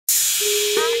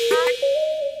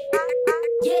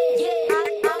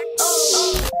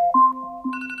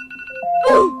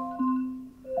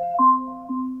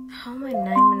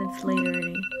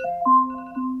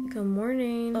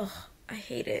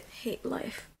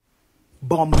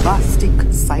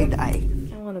bombastic side eye.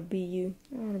 I want to be you.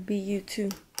 I want to be you too.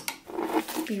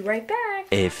 Be right back.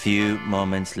 A few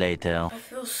moments later. I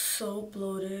feel so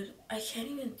bloated. I can't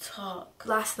even talk.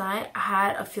 Last night I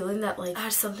had a feeling that like I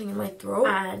had something in my throat,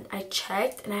 and I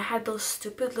checked and I had those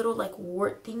stupid little like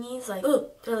wart thingies, like ugh,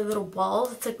 they're like little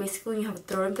balls. It's like basically when you have a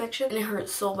throat infection and it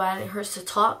hurts so bad, it hurts to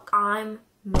talk. I'm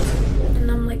miserable and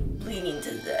I'm like bleeding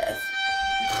to death.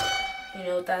 You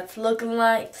know what that's looking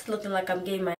like? It's looking like I'm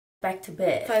getting my back to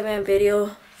bed. 5-minute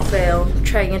video, fail.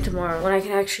 Try again tomorrow when I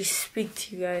can actually speak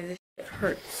to you guys. It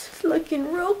hurts. It's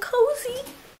looking real cozy.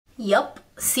 Yup.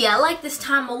 See, I like this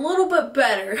time a little bit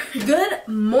better. Good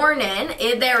morning.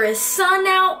 If there is sun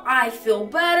out, I feel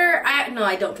better. No,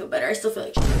 I don't feel better. I still feel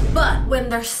like shit. But when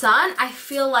there's sun, I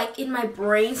feel like in my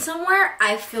brain somewhere,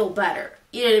 I feel better.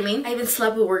 You know what I mean? I even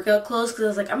slept with workout clothes because I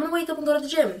was like, I'm gonna wake up and go to the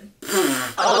gym.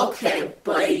 Okay,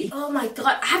 buddy. Oh my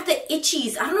god, I have the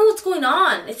itchies. I don't know what's going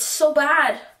on. It's so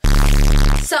bad.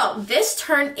 So this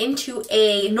turned into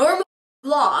a normal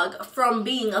vlog from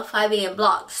being a 5 a.m.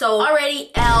 vlog. So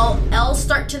already L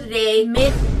start to the day,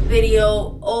 mid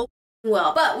video, oh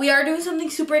well. But we are doing something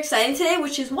super exciting today,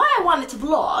 which is why I wanted to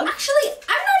vlog. Actually, I'm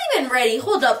not even ready.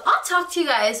 Hold up, I'll talk to you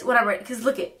guys when I'm ready. Because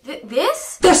look at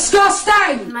this.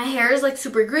 Disgusting! My hair is like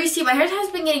super greasy. My hair has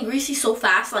been getting greasy so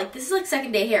fast. Like this is like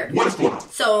second day hair. What is going on?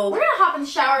 So we're gonna hop in the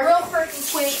shower real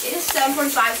freaking quick. It is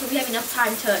 7:45, so we have enough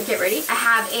time to get ready. I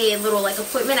have a little like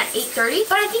appointment at 8:30.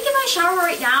 But I think if I shower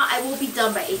right now, I will be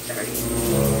done by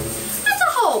 8:30. That's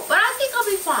a hope, but I think I'll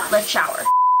be fine. Let's shower.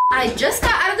 I just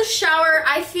got out of the shower.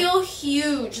 I feel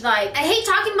huge. Like, I hate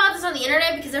talking about this on the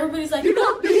internet because everybody's like, you're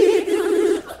not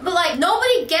big. But like,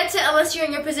 nobody gets it unless you're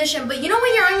in your position. But you know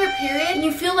when you're on your period and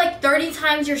you feel like 30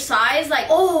 times your size? Like,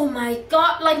 oh my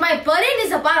god. Like, my button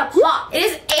is about to pop. It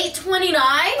is 8:29.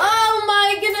 Oh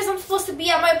my goodness, I'm supposed to be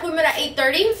at my appointment at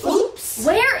 8:30. Oops.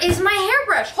 Where is my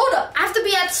hairbrush? Hold up. I have to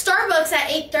be at Starbucks at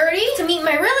 8:30 to meet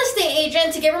my real estate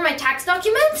agent to give her my tax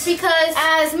documents. Because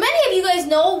as many of you guys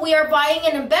know, we are buying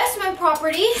an investment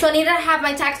property, so I need to have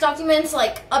my tax documents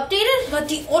like updated. But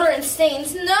deodorant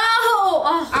stains, no!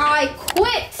 Oh, I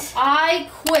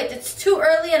quit. It's too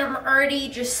early and I'm already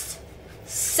just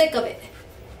sick of it.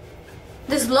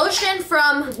 This lotion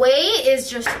from Way is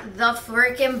just the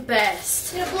freaking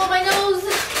best. I'm gonna blow my nose.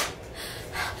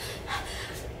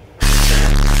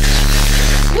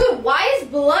 Dude, why is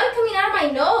blood coming out of my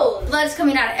nose? Blood is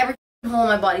coming out of every hole in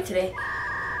my body today.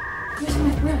 Where's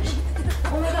my brush?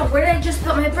 Oh my god, where did I just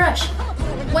put my brush?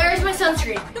 Where is my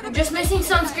sunscreen? I'm just missing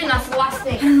sunscreen, that's the last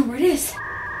thing. I don't know where it is.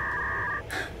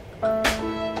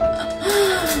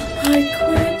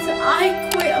 I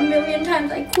quit a million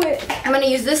times, I quit. I'm gonna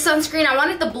use this sunscreen. I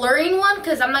wanted the blurring one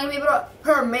because I'm not gonna be able to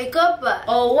put on makeup, but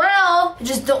oh well. I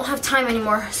just don't have time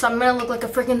anymore, so I'm gonna look like a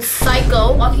freaking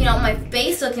psycho walking out my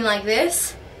face looking like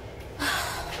this.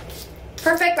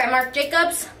 Perfect by Marc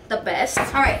Jacobs. The best.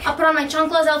 All right, I'll put on my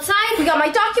chanclas outside. We got my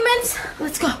documents.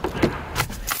 Let's go.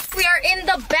 We are in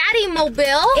the Batty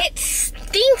Mobile. It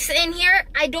stinks in here.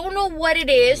 I don't know what it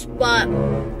is, but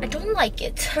I don't like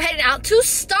it. We're heading out to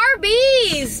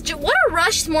Starbucks. What a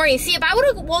rush this morning. See, if I would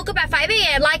have woke up at 5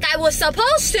 a.m. like I was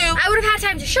supposed to, I would have had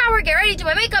time to shower, get ready, do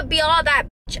my makeup, be all that.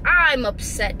 I'm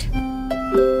upset.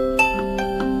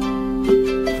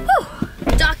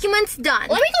 Documents done.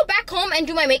 Let me go back home and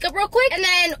do my makeup real quick, and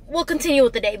then we'll continue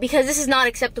with the day because this is not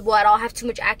acceptable at all. I have too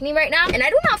much acne right now and I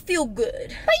do not feel good.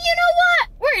 But you know what?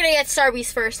 We're gonna get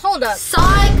Starbucks first. Hold up.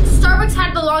 Starbucks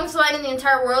had the longest line in the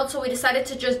entire world, so we decided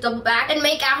to just double back and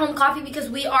make at-home coffee because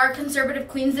we are conservative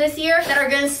queens this year that are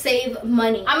gonna save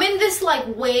money. I'm in this like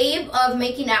wave of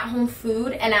making at-home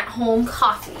food and at-home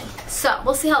coffee. So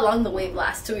we'll see how long the wave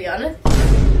lasts, to be honest.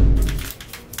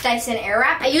 Dyson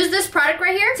Airwrap. I use this product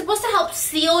right here. It's supposed to help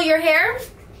seal your hair.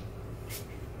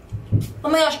 Oh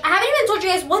my gosh, I haven't even told you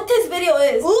guys what this video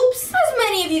is. Oops. As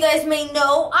many of you guys may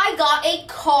know, I got a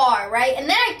car, right? And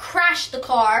then I crashed the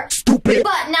car. Stupid.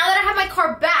 But now that I have my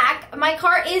car back, my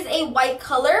car is a white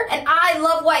color, and I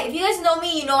love white. If you guys know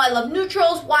me, you know I love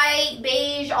neutrals, white,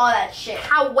 beige, all that shit.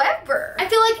 However, I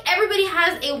feel like everybody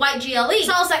has a white GLE.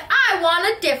 So I was like, I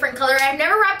want a different color. I've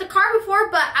never wrapped a car before,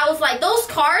 but I was like, those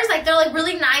cars, like they're like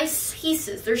really nice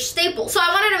pieces. They're staples. So I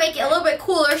wanted to make it a little bit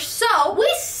cooler. So we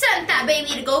sent that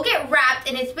baby to go get wrapped,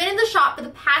 and it's been in the shop for the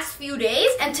past few days,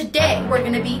 and today we're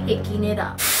gonna be picking it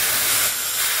up.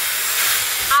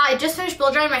 I just finished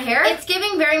blow drying my hair. It's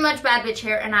giving very much bad bitch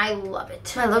hair, and I love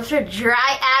it. My lips are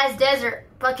dry as desert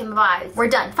fucking vibes. We're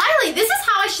done. Finally, this is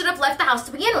how I should have left the house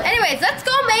to begin with. Anyways, let's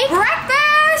go make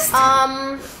breakfast.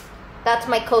 That's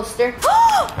my coaster.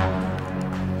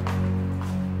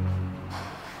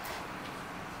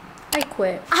 I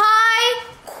quit. I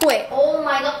quit. Oh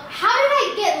my god. How did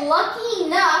I get lucky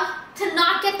enough to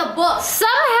not get the book?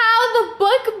 Somehow the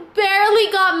book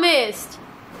barely got missed.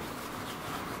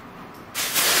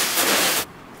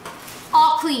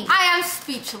 All clean. I am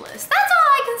speechless. That's all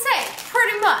I can say,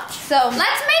 pretty much. So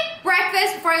let's make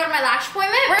breakfast before I go to my lash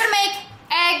appointment. We're gonna make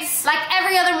eggs like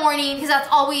every other morning because that's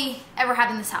all we ever have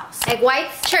in this house. Egg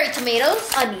whites, cherry tomatoes,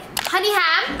 onion, honey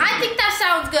ham. I think that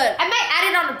sounds good. I might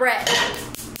add it on the bread.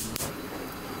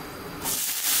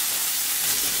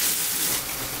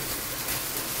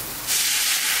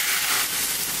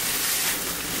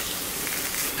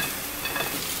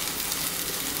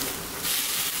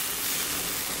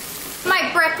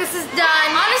 My breakfast is done.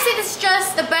 Honestly, this is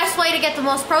just the best way to get the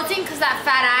most protein because that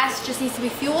fat ass just needs to be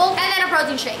fueled. And then a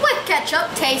protein shake with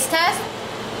ketchup. Taste test.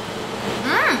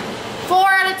 4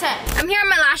 out of 10. I'm here at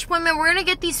my lash appointment. We're gonna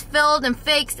get these filled and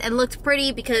fixed and looked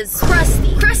pretty because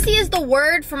crusty. Crusty is the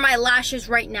word for my lashes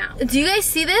right now. Do you guys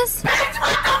see this?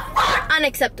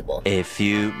 Unacceptable. A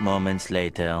few moments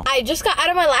later. I just got out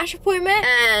of my lash appointment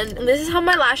and this is how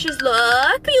my lashes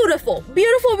look. Beautiful,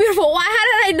 beautiful, beautiful. Why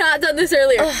hadn't I not done this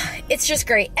earlier? Ugh, it's just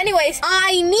great. Anyways,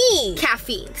 I need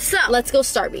caffeine. So let's go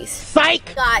Starbucks.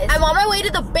 Psych! Guys, I'm on my way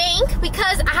to the bank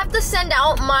because I have to send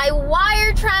out my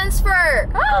wire transfer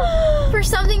for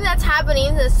something that's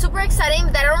happening that's super exciting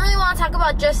that I don't really want to talk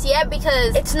about just yet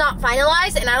because it's not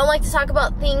finalized, and I don't like to talk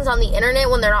about things on the internet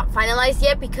when they're not finalized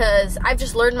yet because I've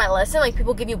just learned my lesson. Like,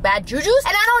 people give you bad jujus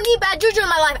and I don't need bad juju in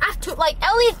my life. I have to, like,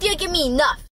 Elliot did give me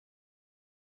enough.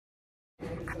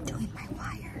 I'm doing my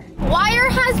wire. Wire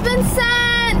has been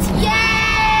sent! Yay!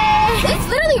 It's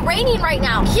literally raining right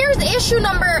now. Here's issue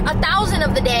number 1000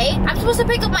 of the day. I'm supposed to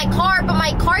pick up my car, but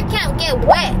my car can't get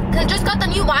wet because I just got the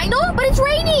new vinyl, but it's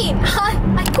raining.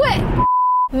 I quit.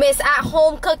 Miss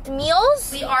At-Home Cooked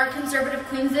Meals. We are conservative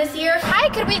queens this year. Hi,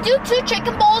 could we do 2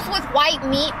 chicken bowls with white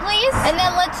meat, please? And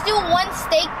then let's do 1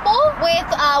 steak bowl with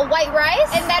white rice,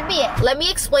 and that'd be it. Let me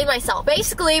explain myself.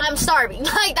 Basically, I'm starving.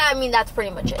 Like that, I mean, that's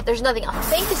pretty much it. There's nothing else.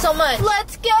 Thank you so much.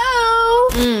 Let's go.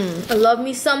 I love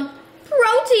me some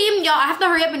protein. Y'all, I have to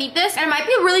hurry up and eat this. And it might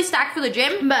be really stacked for the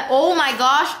gym, but oh my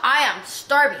gosh, I am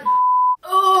starving.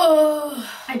 Oh,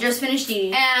 I just finished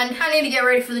eating, and I need to get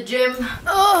ready for the gym.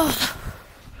 Oh.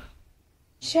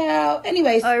 Ciao.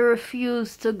 Anyways, I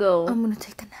refuse to go. I'm gonna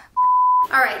take a nap.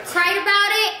 All right, cried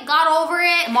about it, got over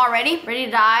it. I'm all ready to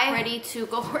die, ready to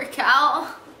go work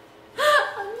out.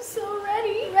 I'm so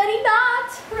ready, ready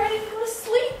not, ready to go to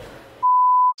sleep.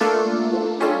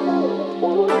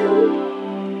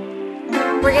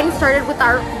 We're getting started with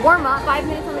our warm-up. 5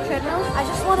 minutes on the treadmill. I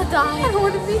just want to die. I don't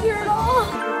want to be here at all.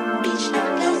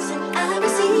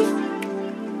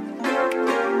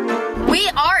 We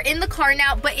are in the car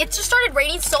now, but it just started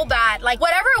raining so bad. Like,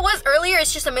 whatever it was earlier,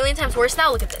 it's just a million times worse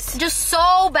now. Look at this. Just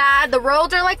so bad. The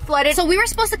roads are like flooded. So we were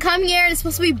supposed to come here and it's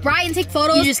supposed to be bright and take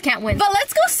photos. You just can't win. But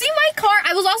let's go see my car.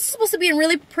 I was also supposed to be in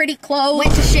really pretty clothes.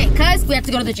 Went to shit because we have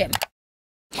to go to the gym.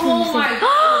 Oh my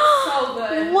god, so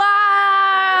good. Wow.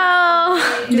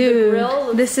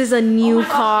 Dude, this is a new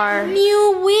car.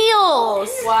 New wheels.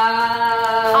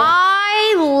 Wow.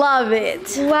 I love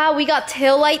it. Wow, we got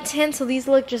taillight tint, so these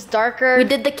look just darker. We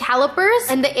did the calipers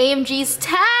and the AMG's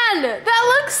 10.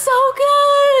 That looks so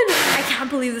good. I can't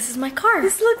believe this is my car.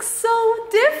 This looks so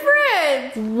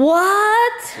different.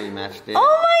 What? So you matched it.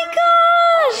 Oh my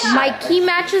gosh. My key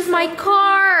matches my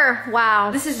car.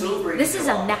 Wow. This is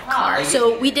a neck car.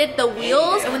 So we did the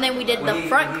wheels and then we did the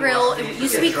front grille. It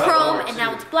used to be chrome and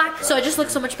now it's black. So it just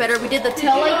looks so much better. We did the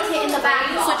taillight tint in the back,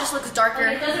 so it just looks darker.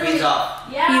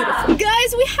 Beautiful.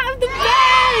 Guys, we have the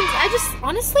bed.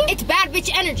 Honestly, it's bad bitch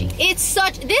energy.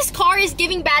 This car is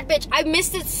giving bad bitch. I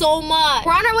missed it so much.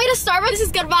 We're on our way to Starbucks. This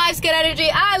is good vibes, good energy.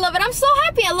 I love it. I'm so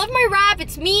happy. I love my wrap.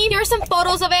 It's me. Here are some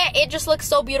photos of it. It just looks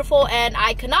so beautiful and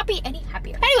I could not be any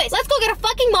happier. Anyways, let's go get a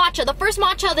fucking matcha. The first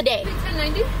matcha of the day.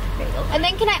 $10.90. And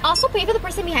then can I also pay for the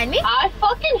person behind me? I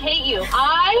fucking hate you.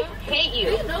 I hate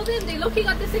you. You know them, they're looking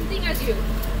at the same thing as you.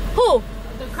 Who?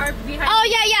 The car behind. Oh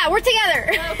yeah, we're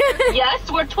together. Yes,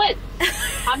 we're twins.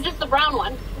 I'm just the brown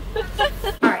one.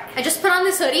 Alright, I just put on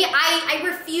this hoodie. I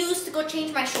refuse to go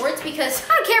change my shorts because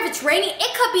I don't care if it's raining.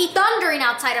 It could be thundering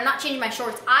outside. I'm not changing my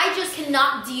shorts. I just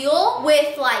cannot deal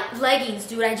with like leggings,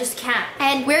 dude. I just can't.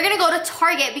 And we're gonna go to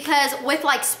Target because with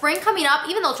like spring coming up,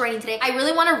 even though it's raining today, I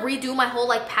really want to redo my whole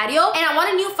like patio and I want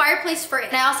a new fireplace for it.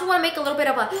 And I also want to make a little bit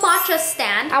of a matcha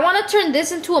stand. I want to turn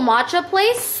this into a matcha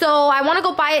place. So I want to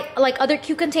go buy like other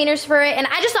cute containers for it. And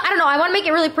I don't know. I want to make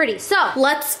it really pretty. So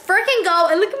let's freaking go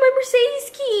and look at my Mercedes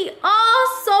key.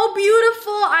 Oh, so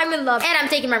beautiful. I'm in love. And I'm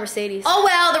taking my Mercedes. Oh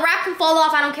well, the wrap can fall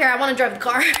off. I don't care. I want to drive the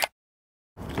car.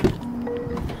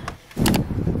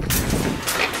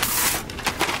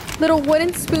 little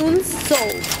wooden spoons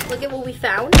sold. Look at what we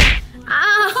found.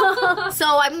 Ah.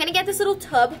 So I'm gonna get this little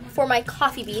tub for my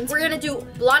coffee beans. We're gonna do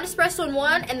blonde espresso in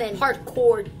one and then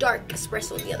hardcore dark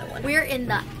espresso in the other one. We're in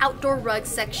the outdoor rug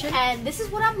section and this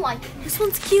is what I'm like. This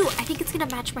one's cute. I think it's gonna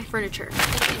match my furniture.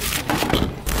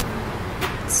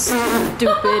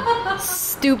 Stupid.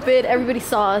 Stupid. Everybody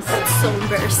saw us. That's so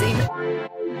embarrassing.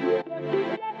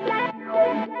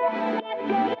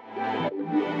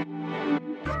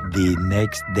 The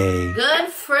next day. Good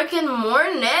freaking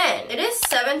morning. It is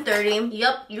 7:30.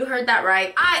 Yup, you heard that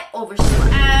right. I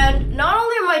overslept. And not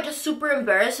only am I just super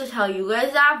embarrassed to tell you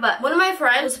guys that, but one of my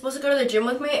friends was supposed to go to the gym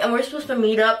with me and we're supposed to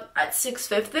meet up at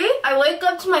 6:50. I wake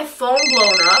up to my phone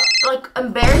blown up. Like,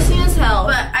 embarrassing as hell.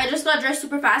 But I just got dressed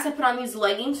super fast. I put on these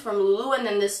leggings from Lulu and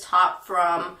then this top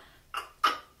from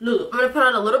Lulu. I'm gonna put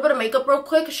on a little bit of makeup real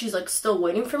quick because she's like still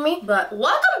waiting for me. But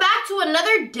welcome back to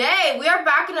another day. We are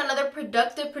back in another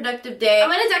productive day. I'm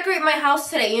gonna decorate my house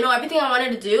today. You know, everything I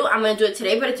wanted to do, I'm gonna do it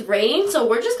today, but it's raining, so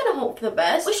we're just gonna hope for the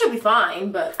best. We should be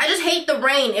fine, but I just hate the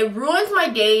rain. It ruins my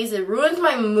days, it ruins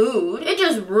my mood. It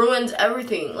just ruins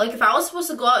everything. Like, if I was supposed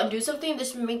to go out and do something,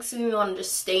 this makes me want to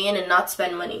just stay in and not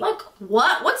spend money. Like,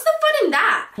 what? What's the fun in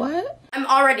that? What? I'm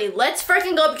already, let's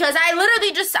freaking go because I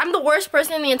literally just, I'm the worst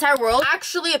person in the entire world.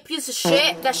 Actually a piece of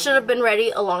shit that should have been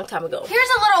ready a long time ago. Here's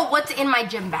a little what's in my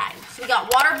gym bag. So we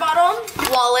got water bottle,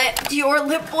 wallet, Dior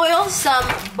lip oil, some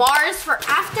bars for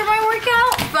after my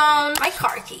workout, phone, my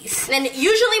car keys, and then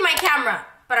usually my camera,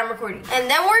 but I'm recording. And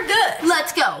then we're good.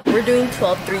 Let's go. We're doing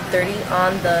 12-3-30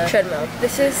 on the treadmill.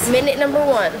 This is minute number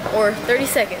 1 or 30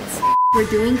 seconds. We're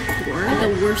doing core,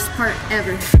 the worst part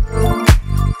ever.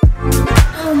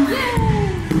 Oh my.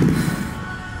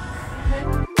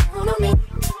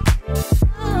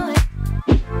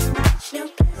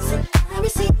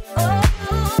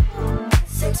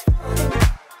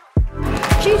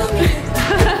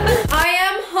 I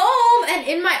am home and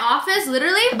in my office,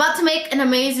 literally about to make an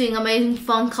amazing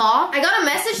phone call. I got a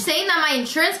message saying that my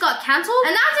insurance got canceled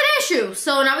and that's an issue.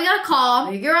 So now we gotta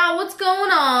call, figure out what's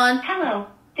going on. Hello,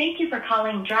 thank you for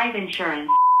calling Drive Insurance.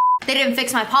 They didn't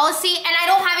fix my policy and I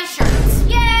don't have insurance.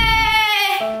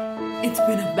 Yay! It's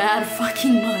been a bad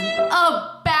fucking month.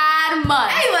 A bad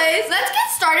month. Anyways, let's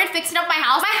get started fixing up my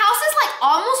house. My house is like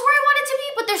almost where I want it to be,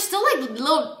 but there's still like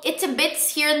little its and bits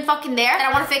here and fucking there that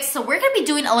I want to fix. So we're gonna be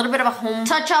doing a little bit of a home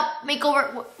touch-up,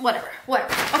 makeover, whatever.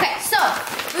 Okay, so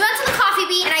we went to the coffee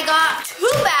bean and I got 2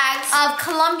 bags of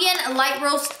Colombian light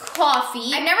roast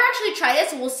coffee. I've never actually tried it,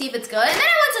 so we'll see if it's good. And then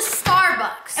I went to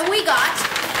Starbucks and we got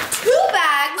 2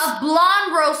 bags of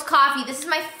blonde roast coffee. This is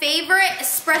my favorite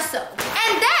espresso.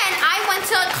 And then I went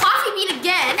to Coffee Bean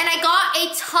again and I got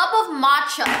a tub of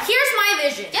matcha. Here's my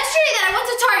vision. Yesterday that I went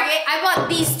to Target, I bought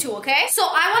these 2, okay? So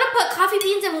I want to put coffee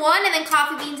beans in one and then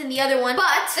coffee beans in the other one.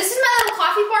 But this is my little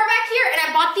coffee bar back here and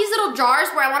I bought these little jars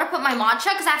where I want to put my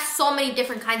matcha because I have so many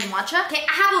different kinds of matcha. Okay,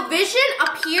 I have a vision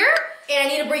up here and I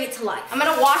need to bring it to life. I'm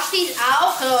gonna wash these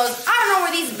out because I don't know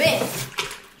where these been.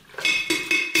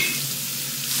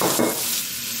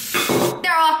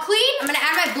 They're all clean. I'm gonna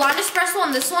add my blonde espresso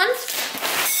on this one.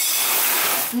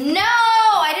 No,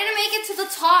 I didn't make it to the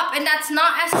top and that's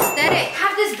not aesthetic. I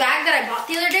have this bag that I bought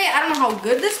the other day. I don't know how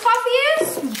good this coffee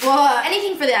is, but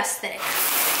anything for the aesthetic.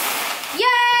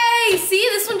 Yay! See,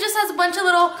 this one just has a bunch of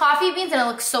little coffee beans and it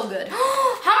looks so good.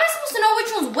 How am I supposed to know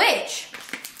which one's which?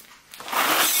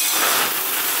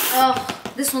 Oh,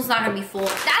 this one's not gonna be full.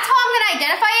 That's how I'm gonna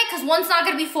identify it because one's not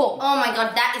gonna be full. Oh my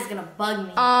god, that is gonna bug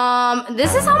me.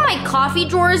 This is how my coffee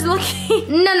drawer is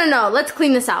looking. No, let's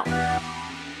clean this out.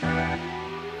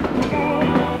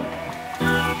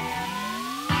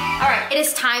 Alright, it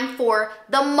is time for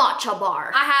the matcha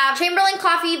bar. I have Chamberlain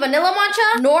Coffee Vanilla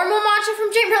Matcha, normal matcha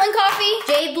from Chamberlain Coffee,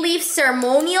 Jade Leaf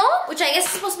Ceremonial, which I guess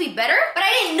is supposed to be better, but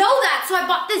I didn't know that, so I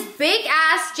bought this big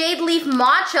ass Jade Leaf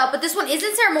Matcha, but this one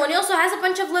isn't ceremonial, so it has a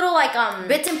bunch of little like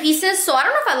bits and pieces, so I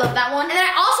don't know if I love that one. And then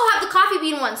I also have the coffee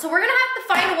bean one, so we're gonna have to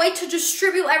find a way to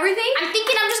distribute everything. I'm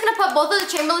thinking I'm just gonna put both of the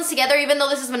Chamberlains together, even though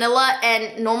this is vanilla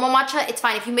and normal matcha, it's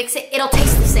fine. If you mix it, it'll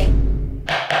taste the same.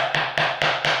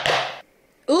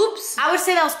 Oops. I would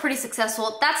say that was pretty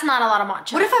successful. That's not a lot of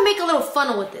matcha. What if I make a little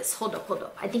funnel with this? Hold up.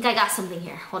 I think I got something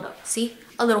here. Hold up. See?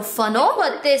 A little funnel.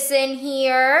 Put this in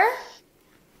here.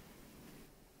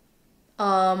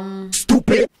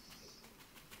 Stupid.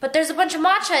 But there's a bunch of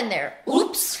matcha in there.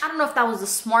 Oops. I don't know if that was the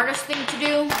smartest thing to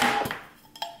do.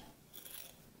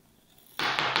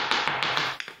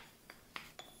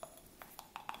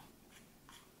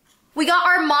 We got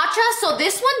our matcha, so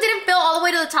this one didn't fill all the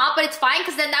way to the top, but it's fine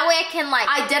because then that way I can like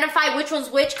identify which one's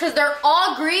which because they're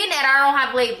all green and I don't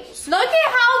have labels. Look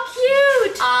at how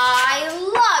cute! I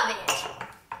love it.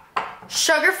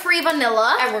 sugar-free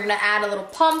vanilla. And we're gonna add a little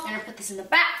pump. I'm gonna put this in the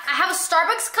back. I have a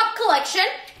Starbucks cup collection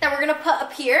that we're gonna put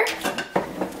up here.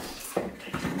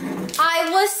 I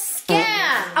was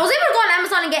scammed. I was able to go on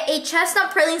Amazon and get a chestnut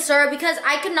praline syrup because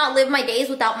I could not live my days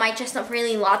without my chestnut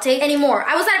praline latte anymore.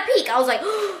 I was at a peak. I was like,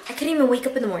 oh, I couldn't even wake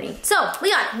up in the morning. So,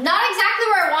 we got not exactly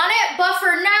where I want it, but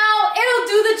for now, it'll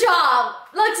do the job.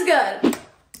 Looks good.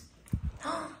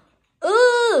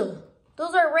 Ooh,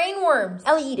 those are rainworms.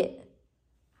 Ellie, eat it.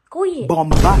 Go eat it.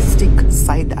 Bombastic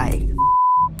side eye.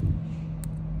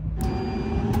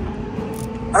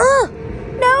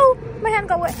 No, my hand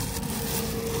got wet.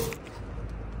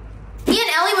 Me and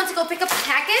Ellie went to go pick up a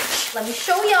package. Let me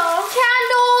show y'all.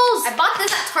 Candles! I bought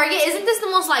this at Target. Isn't this the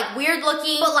most like weird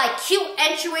looking but like cute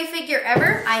entryway figure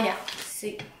ever? I know.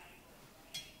 See.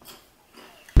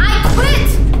 I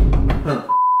quit!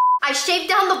 I shaved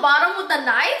down the bottom with a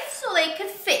knife so they could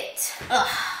fit.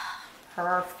 Ugh.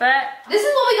 Perfect. This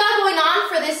is what we got going on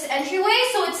for this entryway.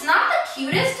 So it's not the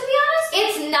cutest, to be honest.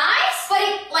 It's nice,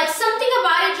 but like something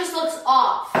about it just looks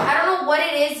off. I don't know what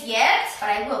it is yet, but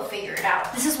I will figure it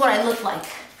out. This is what I look like.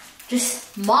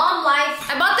 Just mom life.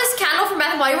 I bought this candle from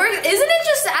Bath & Body Works. Isn't it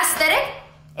just aesthetic?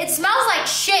 It smells like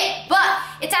shit, but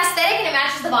it's aesthetic and it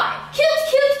matches the vibe. Cute,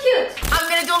 cute, cute. I'm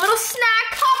gonna do a little snack.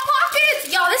 Hot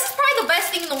Pockets. Yo, this is probably the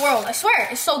best thing in the world. I swear,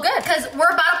 it's so good. Because we're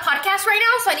about a podcast right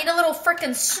now, so I need a little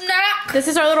freaking snack. This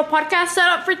is our little podcast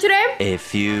setup for today. A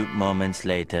few moments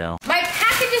later. My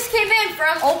packages came in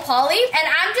from Old Polly, and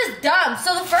I'm just dumb.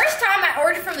 So the first time I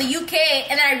ordered from the UK,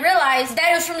 and then I realized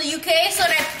that it was from the UK, so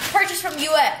then I purchased from the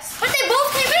US. But they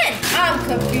both came in. I'm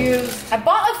confused. I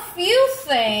bought a few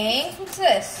things. What's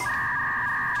this?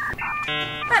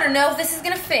 I don't know if this is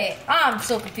gonna fit. I'm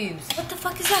so confused. What the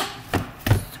fuck is that?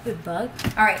 Stupid bug.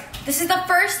 All right, this is the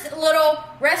first little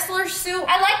wrestler suit.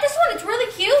 I like this one. It's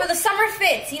really cute for the summer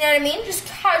fits. You know what I mean? Just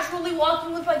casually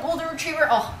walking with my golden retriever.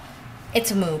 Oh,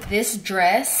 it's a move. This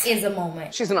dress is a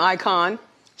moment. She's an icon.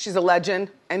 She's a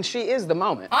legend, and she is the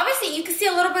moment. Obviously, you can see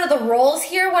a little bit of the rolls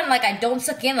here when like I don't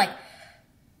suck in, like.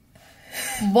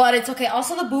 But it's okay.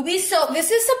 Also the boobies. So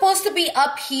this is supposed to be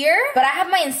up here, but I have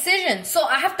my incision, so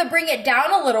I have to bring it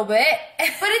down a little bit.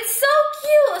 But it's so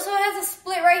cute. So it has a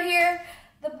split right here.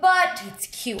 The butt. It's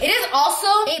cute. It is also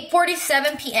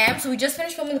 8:47 p.m. So we just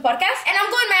finished filming the podcast, and I'm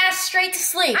going mad straight to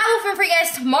sleep. I will film for you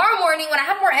guys tomorrow morning when I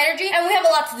have more energy, and we have a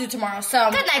lot to do tomorrow. So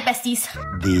good night, besties.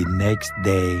 The next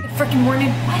day. Freaking morning.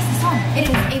 Why is this on? It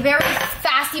is a very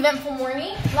fast, eventful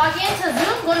morning. Log into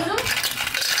Zoom. Go to Zoom.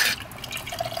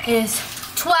 It is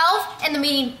 12 and the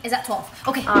meeting is at 12.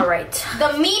 Okay. All right.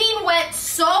 The meeting went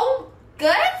so good,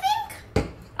 I think.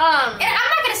 And I'm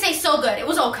not gonna say so good. It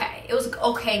was okay. It was an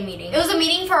okay meeting. It was a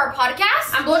meeting for our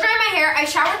podcast. I'm blow drying my hair. I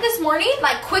showered this morning,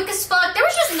 like quick as fuck. There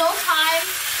was just no time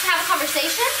to have a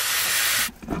conversation.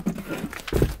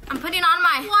 I'm putting on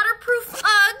my waterproof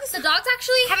Uggs. The dogs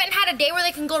actually haven't had a day where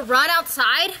they can go run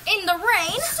outside in the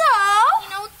rain. So, you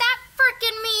know what that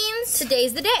freaking means?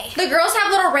 Today's the day. The girls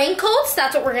have little raincoats.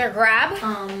 That's what we're gonna grab.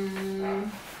 How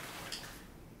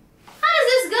does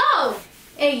this go?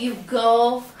 There you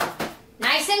go.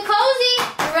 Nice and cozy.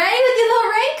 You ready with your little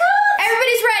raincoat?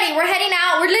 Everybody's ready. We're heading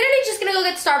out. We're literally just gonna go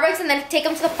get Starbucks and then take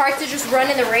them to the park to just run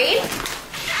in the rain.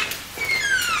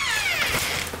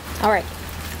 All right.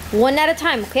 One at a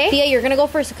time, okay? Thea, you're gonna go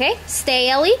first, okay? Stay,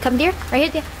 Ellie. Come, dear. Right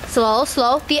here, Thea. Slow,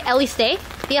 slow. Thea, Ellie, stay.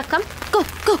 Thea, come. Go,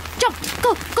 go, jump.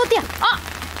 Go, go, Thea. Oh.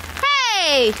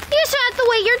 Hey, you just have to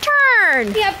wait your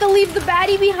turn. You have to leave the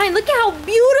baddie behind. Look at how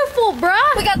beautiful,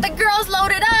 bruh. We got the girls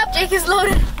loaded up. Jake is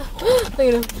loaded. Look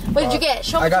at him. What did you get?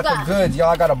 Show me what you got. I got the goods, y'all.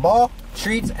 I got a ball,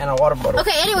 treats, and a water bottle.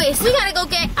 Okay, anyways, we gotta go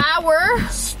get our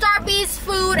Starbucks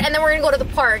food, and then we're gonna go to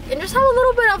the park and just have a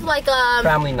little bit of like a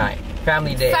family night,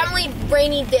 family day, family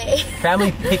rainy day,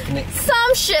 family picnic,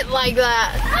 some shit like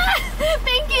that.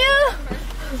 Thank you.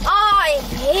 Oh, I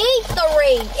hate the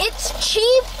rain. It's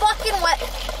cheap fucking wet.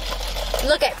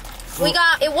 Look at, we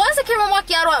got, it was a caramel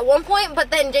macchiato at one point,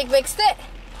 but then Jake mixed it.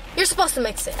 You're supposed to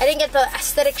mix it. I didn't get the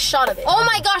aesthetic shot of it. Oh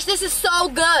my gosh, this is so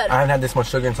good. I haven't had this much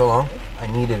sugar in so long. I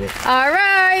needed it. All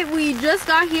right, we just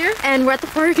got here and we're at the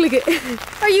park. Look at,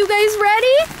 are you guys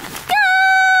ready? Go!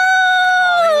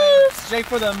 Oh, straight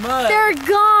for the mud. They're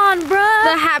gone, bruh.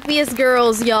 The happiest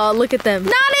girls, y'all. Look at them.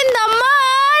 Not in the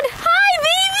mud. Hi,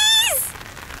 babies.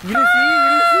 You didn't see?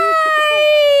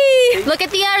 Look at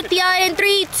Thea in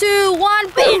 3, 2, 1,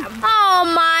 bam. Oh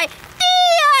my,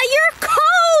 Thea, your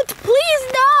coat,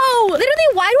 please no. Literally,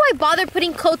 why do I bother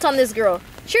putting coats on this girl?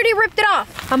 She already ripped it off.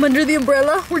 I'm under the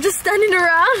umbrella. We're just standing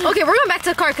around. Okay, we're going back to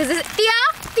the car because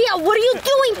Thea, what are you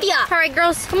doing, Thea? All right,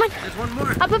 girls, come on. There's one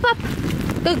more. Up, up, up.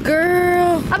 Good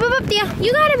girl. Up, Tia.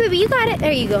 You got it, baby. You got it.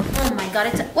 There you go. Oh my god,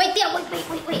 wait, Tia,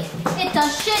 wait. It's a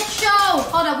shit show.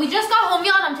 Hold up, we just got home,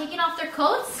 y'all, and I'm taking off their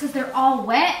coats because they're all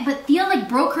wet. But Tia like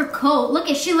broke her coat. Look,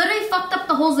 she literally fucked up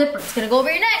the whole zipper. It's gonna go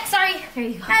over your neck. Sorry. There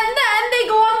you go. And then they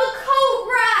go on the coat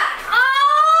rack.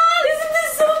 Oh, isn't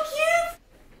this so cute?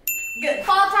 Good.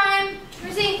 Fall time. Let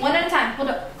me see. One at a time. Hold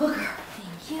up. Good girl.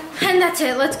 Thank you. And that's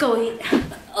it. Let's go eat.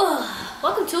 Ugh.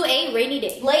 Welcome to a rainy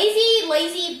day.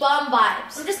 Lazy bum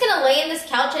vibes. I'm just gonna lay in this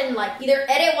couch and like either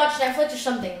edit, watch Netflix or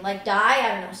something. Like die,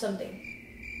 I don't know, something.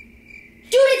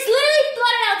 Dude, it's literally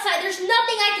flooded outside. There's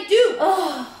nothing I can do.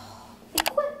 Oh, they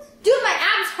quit. Dude, my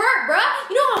abs hurt, bruh.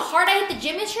 You know how hard I hit the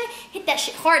gym yesterday? Hit that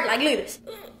shit hard, like look at this.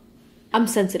 I'm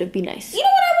sensitive, be nice. You know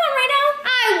what I want right now?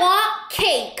 I want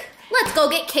cake. Let's go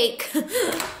get cake.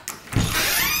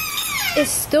 It's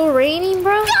still raining,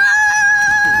 bro.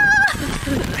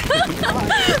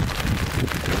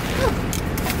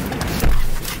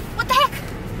 What the heck?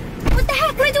 What the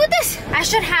heck? What do I do with this? I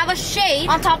should have a shade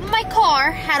on top of my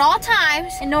car at all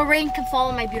times and no rain can fall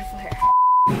on my beautiful hair.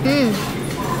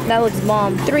 That looks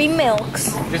bomb. 3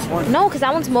 milks. This one? No, because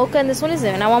that one's mocha and this one isn't,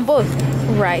 and I want both.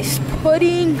 Rice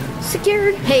pudding.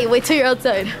 Secured. Hey, wait till you're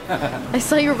outside. I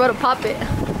saw you were about to pop it.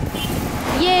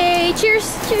 Yay,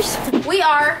 cheers, cheers. We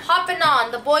are hopping on.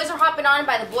 The boys are hopping on.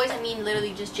 By the boys, I mean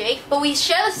literally just Jake. But we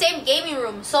share the same gaming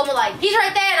room. So we're like, he's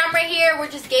right there and I'm right here. We're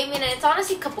just gaming and it's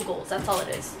honestly a couple goals. That's all it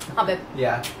is. Huh, babe?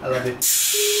 Yeah, I love it.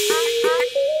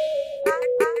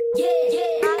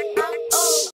 Yeah.